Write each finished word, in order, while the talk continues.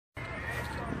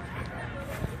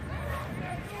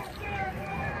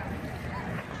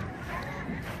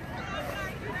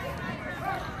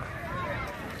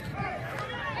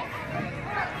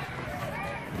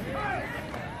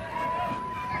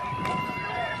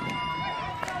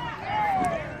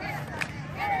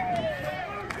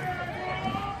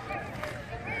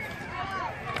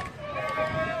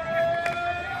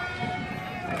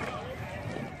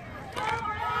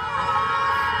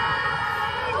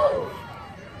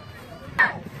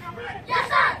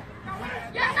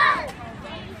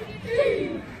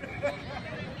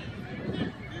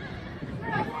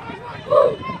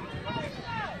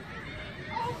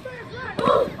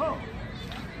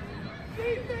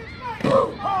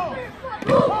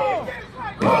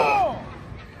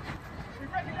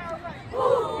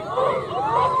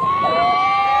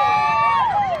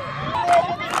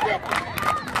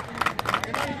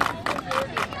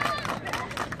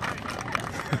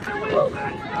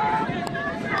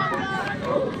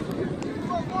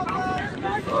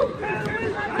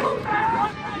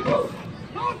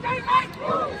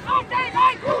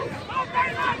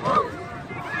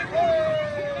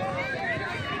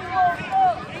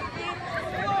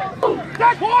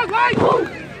That boy, like,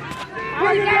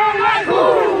 bring it down, like,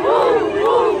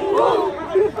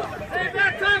 ain't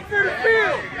that time for the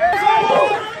field?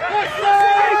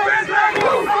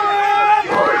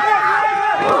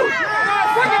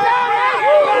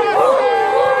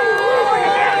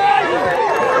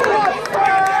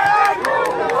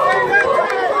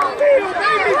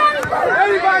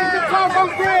 Everybody's the top on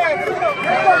bread.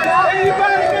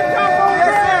 Everybody's the top on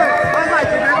bread. I like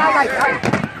it, man. I like it.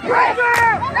 Break it!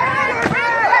 Break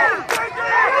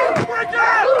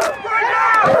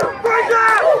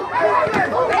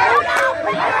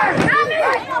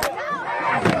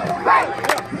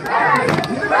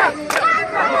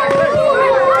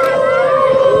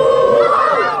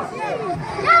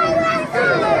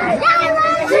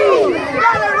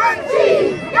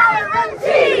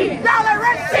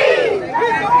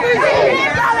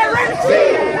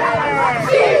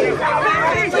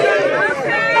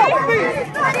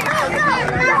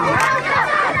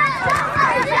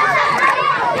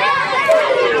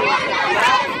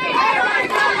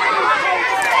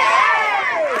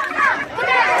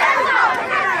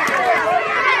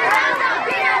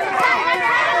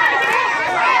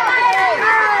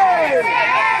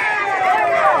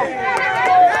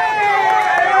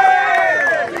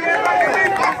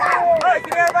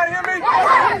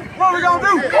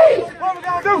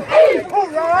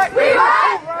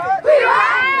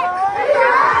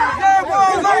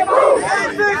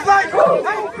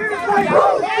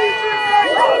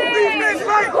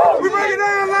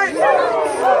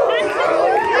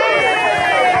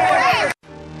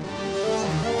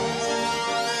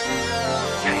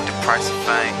price of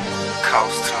fame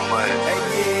cost too much,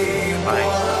 like,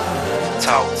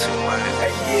 talk too much.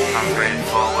 I'm ready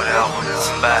for whatever.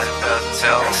 Somebody better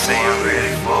tell me, say I'm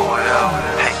ready for whatever.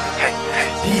 Hey, hey, hey.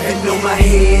 Even though my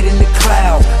head in the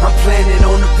cloud, I'm planted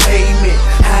on the pavement.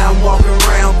 How I'm walking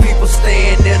around, people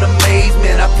stand in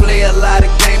amazement. I play a lot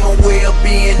of game on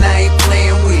well-being I ain't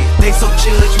playing with. They so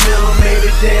judgmental, maybe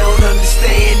they don't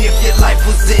understand. If your life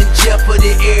was in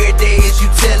jeopardy every day, as you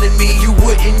telling me, you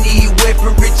wouldn't need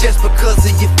weaponry just because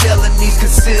of your felonies.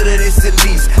 Consider this at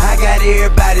least. I got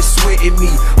everybody sweating me.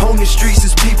 On the streets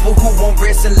is people who won't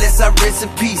rest unless I rest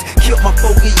in peace. Killed my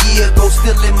folk a year ago,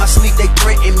 still in my sleep, they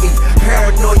threaten me.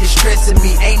 Paranoia stressing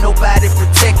me, ain't nobody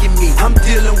protecting me. I'm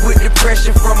dealing with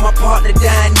depression from my partner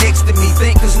dying next to me.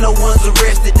 Think cause no one's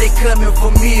arrested, they coming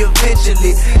for me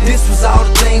eventually. This was all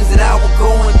the things that I was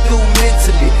going through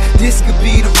mentally. This could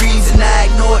be the reason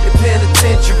I ignored the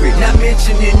penitentiary. Not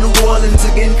mentioning New Orleans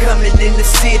again, coming in the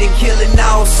city, killing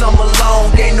all summer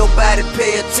long. Ain't nobody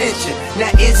pay attention.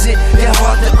 Now is it that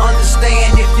hard to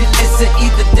understand? If you listen,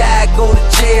 either die or go to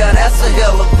jail. That's a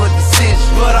hell of a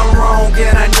decision. But I'm wrong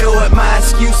and I know it. My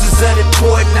excuse is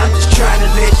unimportant. I'm just trying to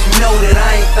let you know that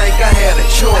I ain't think I had a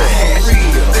choice. I had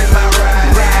real in my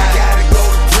ride. Gotta go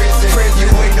to prison. You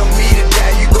ain't no me to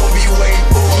die. You gon' be waiting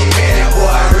for a minute. Boy,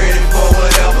 I'm ready for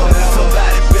whatever.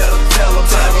 Somebody better tell them.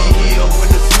 Time be here when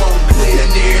the smoke clear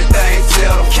and everything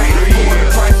settle. Can't afford the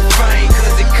price of fame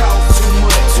cause it costs too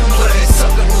much. Too much.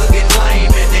 Suckers looking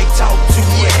lame and they talk too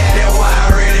much. That's why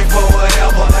I'm ready for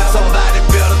whatever. Somebody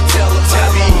better tell them.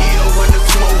 Time be here when the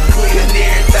smoke clear and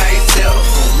everything settle.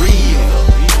 For real.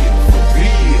 For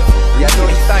real. Y'all know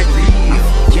what you think?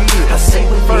 I say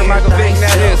when First Michael Vick,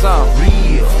 that is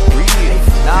real.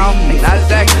 No, not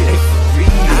exactly.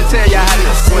 I'll tell y'all how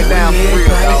this went down for real,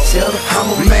 dog.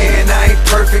 I'm a man, I ain't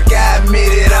perfect, I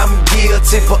admit it, I'm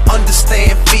guilty. But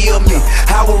understand, feel me,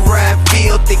 I will rhyme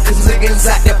filthy. Cause niggas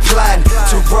out there plotting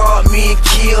to rob me and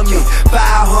kill me.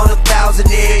 500,000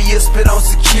 every year spent on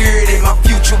security. My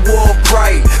future war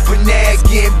bright, but now it's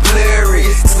getting blurry.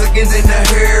 Niggas in a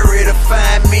hurry to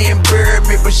find me and bury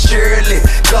me. But surely,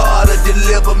 God will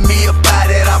deliver me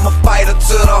about it. I'm a fighter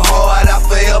to the heart, I'll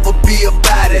forever be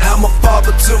about it. I'm a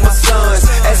father to my sons,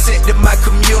 asset to my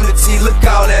community. Look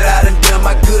all that I done done,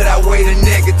 my good outweigh the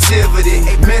negativity.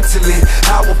 Mentally,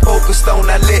 I was focused on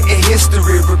not letting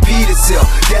history repeat itself.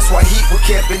 That's why heat was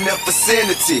kept in the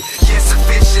vicinity. Yes,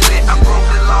 officially, I broke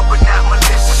the law, but not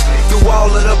maliciously. Through all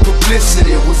of the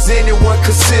publicity, was anyone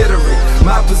considering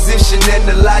my position and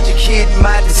the logic hidden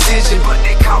my decision? But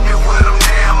they caught me with them,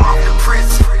 now I'm off the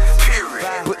prison.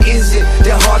 But is it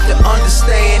that hard to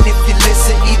understand? If you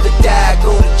listen, either die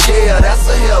or go to jail. That's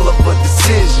a hell of a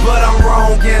decision. But I'm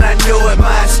wrong and I know it.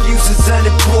 My excuse is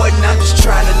unimportant. I'm just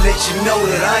trying to let you know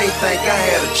that I ain't think I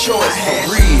had a choice.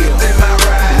 For real. In my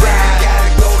ride,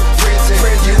 gotta go to prison.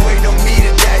 You ain't no me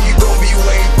to die. You gon' be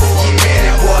waiting for a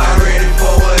minute. Boy, I'm ready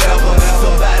for whatever.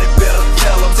 Somebody better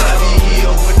tell them. Time be here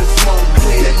when the smoke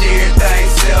clear and everything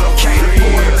settle. Can't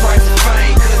afford the price of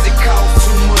fame cause it costs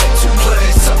too much. Too much.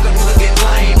 Suckers looking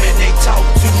lame and they talk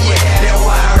too much. That's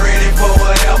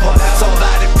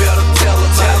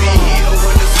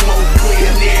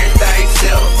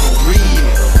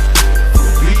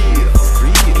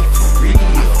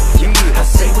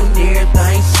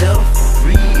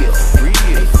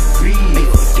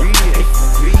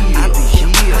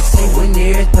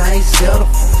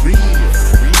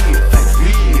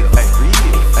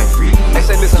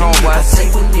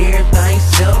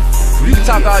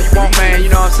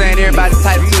saying? Everybody's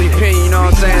tight to the opinion, you know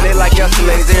what I'm saying? They like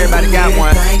escalators, everybody got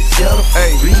one. Hey,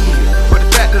 but the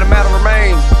fact of the matter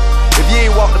remains, if you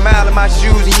ain't walked a mile in my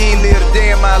shoes and you ain't lived a day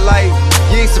in my life,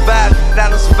 you ain't survived, I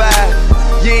done survived.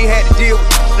 You ain't had to deal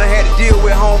with, I had to deal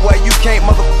with, homeboy. You can't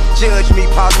judge me,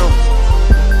 partner.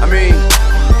 I mean,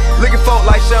 look at folk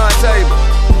like Sean Taylor.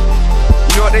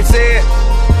 You know what they said?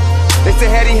 They said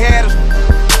had he had us,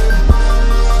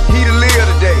 he'd have lived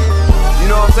today. You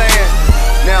know what I'm saying?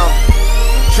 Now,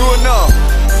 true enough,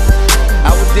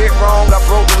 I was dead wrong, I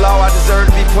broke the law, I deserve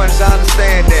to be punished, I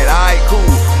understand that. Alright, cool.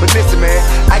 But listen, man,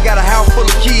 I got a house full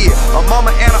of kids, a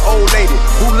mama and an old lady,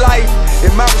 who life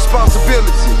is my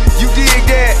responsibility. You dig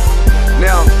that?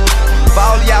 Now, for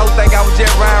all of y'all who think I was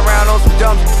just riding around on some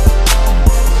dumb shit,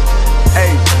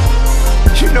 hey,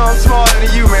 you know I'm smarter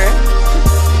than you, man.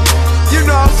 You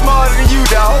know I'm smarter than you,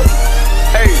 dog.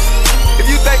 Hey, if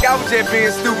you think I was just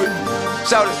being stupid,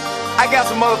 shout it. I got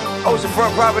some other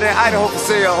oceanfront property in Idaho for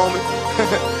sale, homie.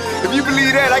 If you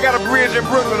believe that, I got a bridge in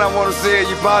Brooklyn I want to sell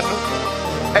you, partner.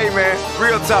 Hey, man,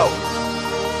 real talk.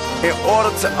 In order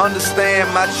to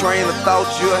understand my train of thought,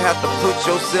 you'll have to put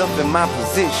yourself in my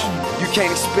position. You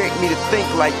can't expect me to think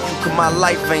like you, cause my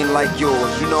life ain't like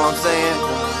yours, you know what I'm saying?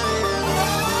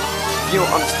 If you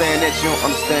don't understand that, you don't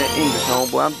understand English,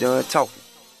 homeboy. I'm done talking.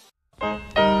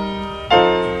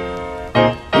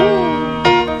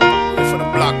 For the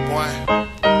block, boy.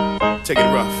 Take it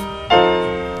rough.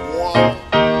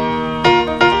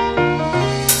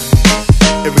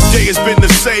 Every day has been the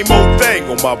same old thing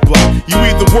on my block. You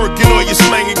either working or you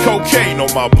slanging cocaine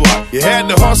on my block. You had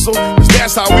to hustle, cause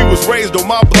that's how we was raised on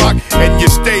my block. And you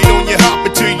stayed on your hop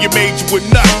until you made you a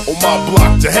nut on my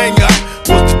block. To hang out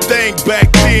was the thing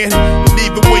back then. And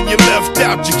even when you left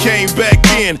out, you came back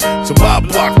in. To my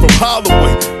block from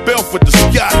Holloway, Belford to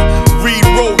Scott, Reed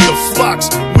Road to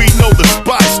Flocks. We know the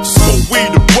spots, just smoke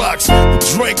weed the rocks. The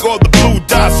drink or the blue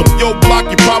dots on your block.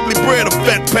 You probably bred a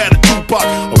fat pat of Tupac,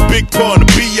 a big pun of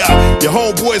B.I. Your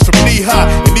homeboys from knee-high,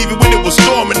 and even when it was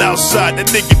storming outside, that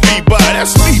nigga D-by.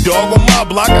 That's me, dog, on my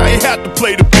block. I ain't had to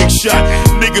play the big shot.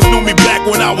 Niggas knew me back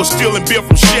when I was stealing beer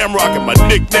from Shamrock, and my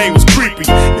nickname was Creepy.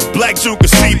 If Black June could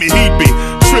see me, he'd be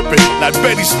tripping. And I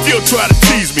bet he still try to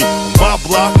tease me. My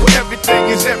block, where everything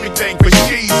is everything for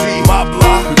cheesy. My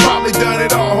block, we probably done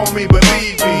it all, homie,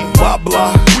 believe me. My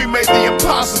block, we made the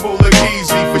impossible look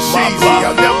easy for cheesy.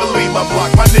 I'll never leave my block,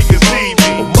 my niggas need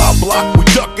me. On my block, we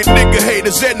ducking nigga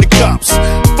haters and the cops.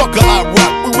 Fuck a I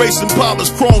rock, we racing Palmer's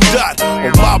chrome dot.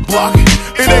 On my block,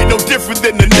 it ain't no different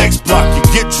than the next block. You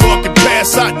get drunk and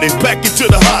pass out and they pack you to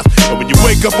the hospital. And when you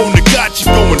wake up on the got, you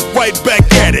going right back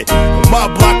at it. On my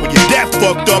block, when you're that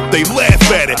fucked up, they laugh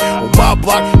at it. On my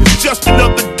block, it's just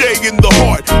another day in the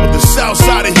heart of the south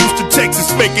side of Houston,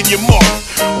 Texas, making your mark.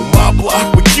 On my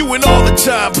block, we're queuing all the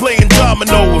time, playing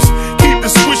dominoes. Keep the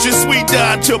swishing sweet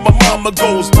down till my mama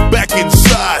goes back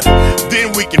inside.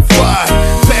 Then we can fly,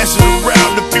 pass it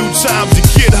around a few times and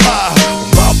get high.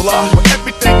 My block, where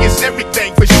everything is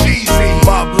everything for cheesy.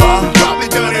 My block, we probably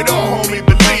done it all, homie,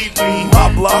 believe me.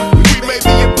 My block, we made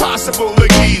the impossible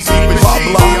look easy for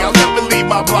cheesy. I'll never leave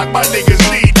my block, my niggas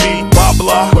need me. My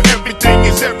block, where everything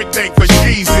is everything for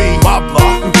cheesy. My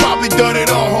block, we probably done it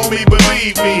all, homie,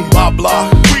 believe me. My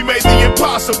block, we made the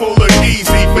impossible look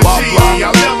easy for cheesy.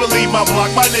 I'll never leave my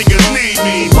block, my niggas need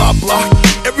me. My block,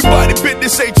 everybody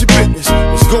business ain't your business.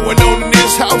 What's going on in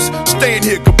this house? Staying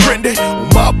here, comprende? On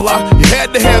my block, you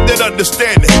had to have that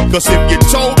understanding. Cause if you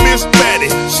told Miss Maddie,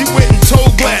 she went and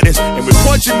told Gladys. And when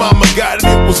Punchy Mama got it,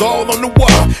 it was all on the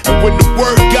wire. And when the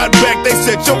word got back, they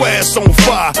set your ass on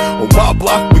fire. On my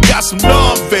block, we got some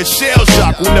non-vet shell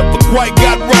shock. We never quite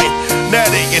got right. Now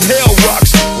they in hell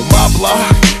rocks. On my block,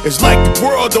 it's like the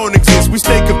world don't exist. We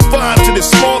stay confined to this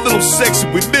small little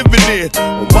section we living in.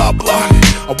 On my block,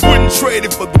 I wouldn't trade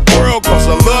it for the world, cause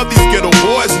I love these ghetto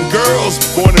boys and girls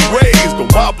born and raised on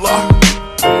my block.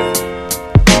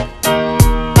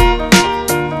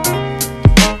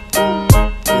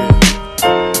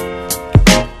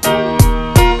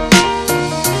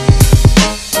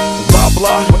 My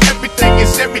block, where everything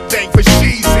is everything for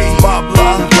cheesy. My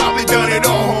block, probably done it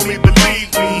all, homie, believe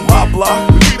me. My block,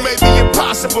 we made the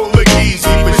impossible look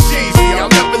easy for cheesy. I'll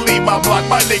never leave my block,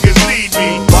 my niggas need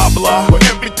me. My block, where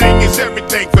everything is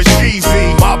everything for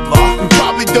cheesy. My block, we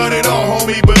probably done it all,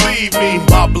 homie, believe me.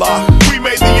 My block, we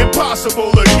made the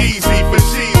impossible look easy for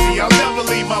cheesy. I'll never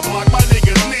leave my block, my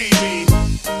niggas need me.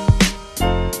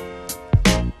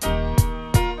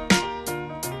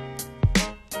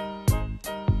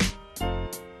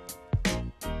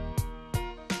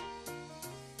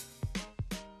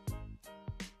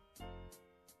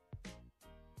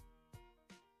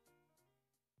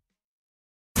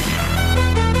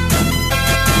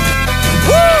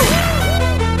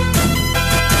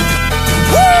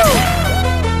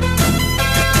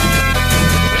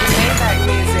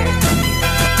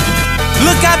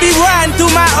 be riding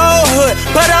through my old hood,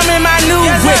 but I'm in my new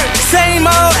whip. Same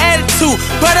old attitude,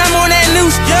 but I'm on that new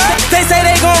shit. They say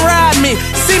they gon' ride me,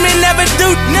 see me never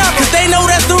do, cause they know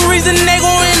that's the reason they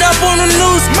gon' end up on the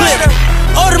news clip.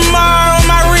 Audemars on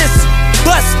my wrist,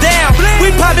 bust down. We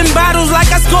popping bottles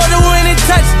like I scored a winning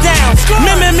touchdown.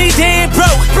 Remember me dead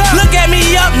broke, look at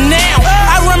me up now.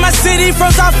 I run my city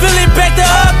from South Philly back to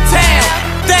Uptown.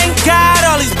 Thank God,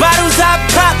 all these bottles I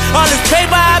pop, all this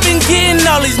paper I've been getting,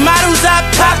 all these models I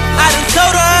pop. I done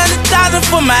sold 100,000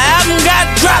 for my album got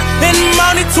dropped. And I'm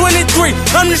only 23,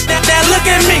 I'm the shit that look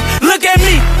at me,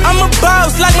 I'm a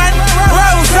boss like my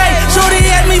Rose. Shorty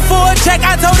asked me for a check,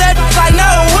 I told that like no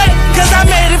way, cause I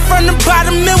made it from the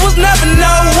bottom, it was never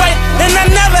no way. And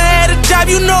I never had a job,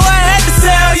 you know I had to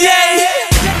sell, yeah.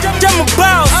 I'm a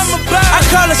boss, I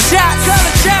call a shot,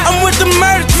 I'm with the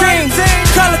murder team,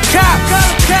 call a cop.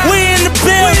 We in the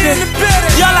building,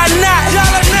 y'all are not.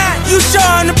 You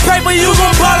showing the paper, you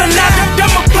gon' ball or not.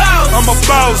 I'm a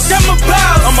boss, I'm a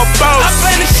boss. I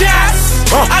play the shots,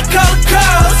 I call the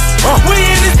calls. We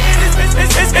in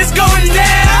this, it's going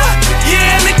down.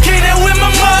 Yeah, in the kingdom with my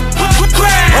motherfucking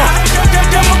crowd.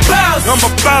 I'm a boss, I'm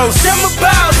a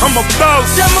boss. I'm a boss,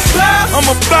 I'm a boss. I'm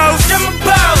a boss, I'm a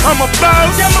boss. I'm a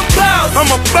boss, I'm a boss.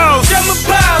 I'm a boss, I'm a boss. I'm a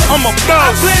boss, I'm a boss.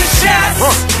 I play the shots,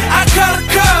 I call the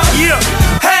calls. Yeah,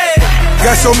 hey.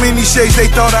 Got so many shades, they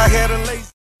thought I had a lace.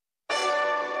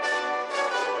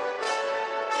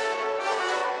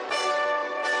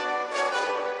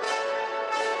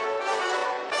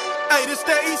 Hey, this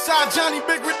that Eastside Johnny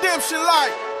Big Redemption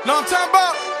like. Know what I'm talking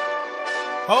about?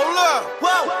 Hold up.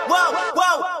 Whoa, whoa,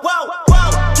 whoa, whoa, whoa.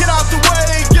 Get out the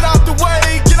way, get out the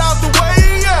way, get out the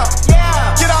way, yeah.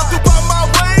 Yeah. Get out the by my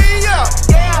way, yeah.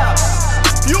 Yeah.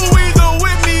 You either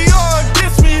with me or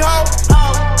against me, ho.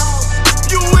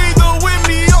 You either with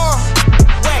me or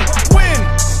win.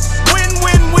 Win,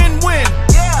 win, win, win.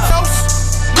 Yeah.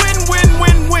 Win, win,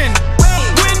 win, win.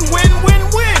 Win, win, win,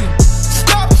 win.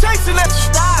 Stop chasing that.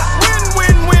 Stop. Win,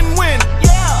 win, win, win.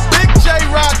 Yeah. Big J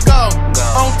Rock go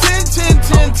on 10, 10,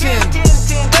 10,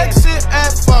 10. Exit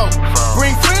at 4.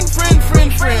 Bring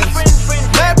friends.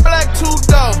 Black 2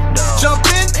 dough. Jump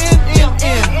in.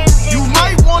 You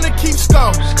might wanna keep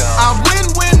score. I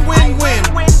win.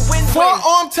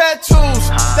 Forearm tattoos.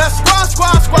 That's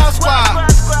squad.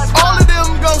 All of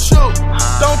them go shoot.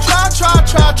 Don't try.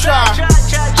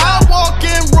 I walk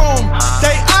in room.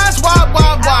 They eyes wide.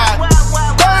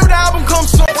 Third album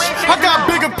comes soon. I got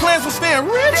bigger plans for staying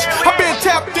rich. I've been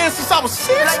tapped in since I was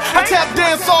 6. I tap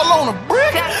dance all on a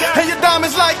brick. And your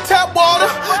diamonds like tap water.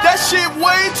 That shit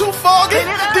way too foggy.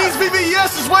 These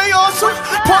VVS is way awesome.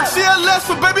 Park CLS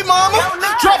for baby mama.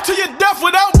 Drop to your death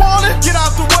without warning. Get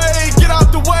out the way, get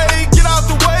out the way, get out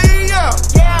the way, yeah.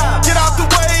 Get out the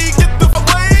way, get the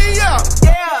way, yeah.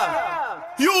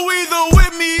 You either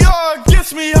with me or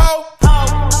against me, ho.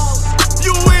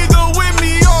 You either with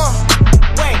me or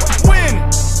win.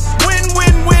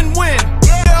 Win.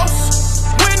 Else,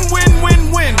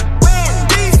 win.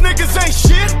 These niggas ain't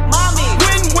shit.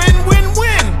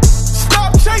 Win.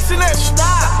 Stop chasing that shit.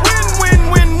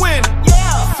 Win.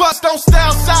 Fuss don't stay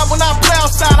outside when I play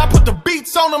outside. I put the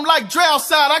beats on them like Dre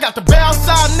outside. I got the bow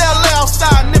side and LA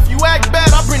outside. And if you act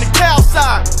bad, I bring the cow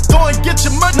side. Go and get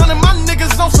your money. None of my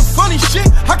niggas on some funny shit.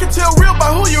 I can tell real by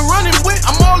who you're running with.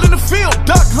 I'm all in the field,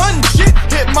 duck hunting shit.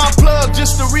 Hit my plug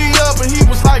just to re-up and he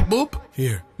was like, boop.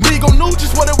 Here. Migo knew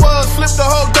just what it was, flipped the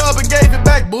whole dub and gave it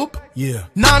back, boop. Yeah.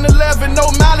 9/11,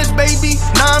 no malice, baby.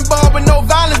 9-ball with no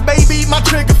violence, baby. My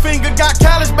trigger finger got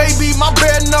callous, baby. My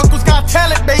bare knuckles got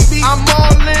talent, baby. I'm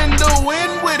all in the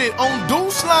wind with it. On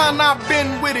Deuce line, I've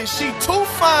been with it. She too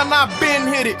fine, I've been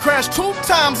hit it. Crashed 2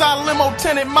 times, I limo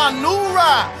tinted my new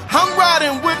ride. I'm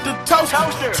riding with the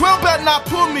toaster. 12 better not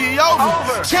pull me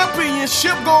over.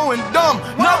 Championship going dumb.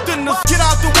 Nothing to get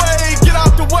out the way, get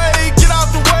out the way, get out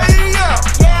the way, yeah.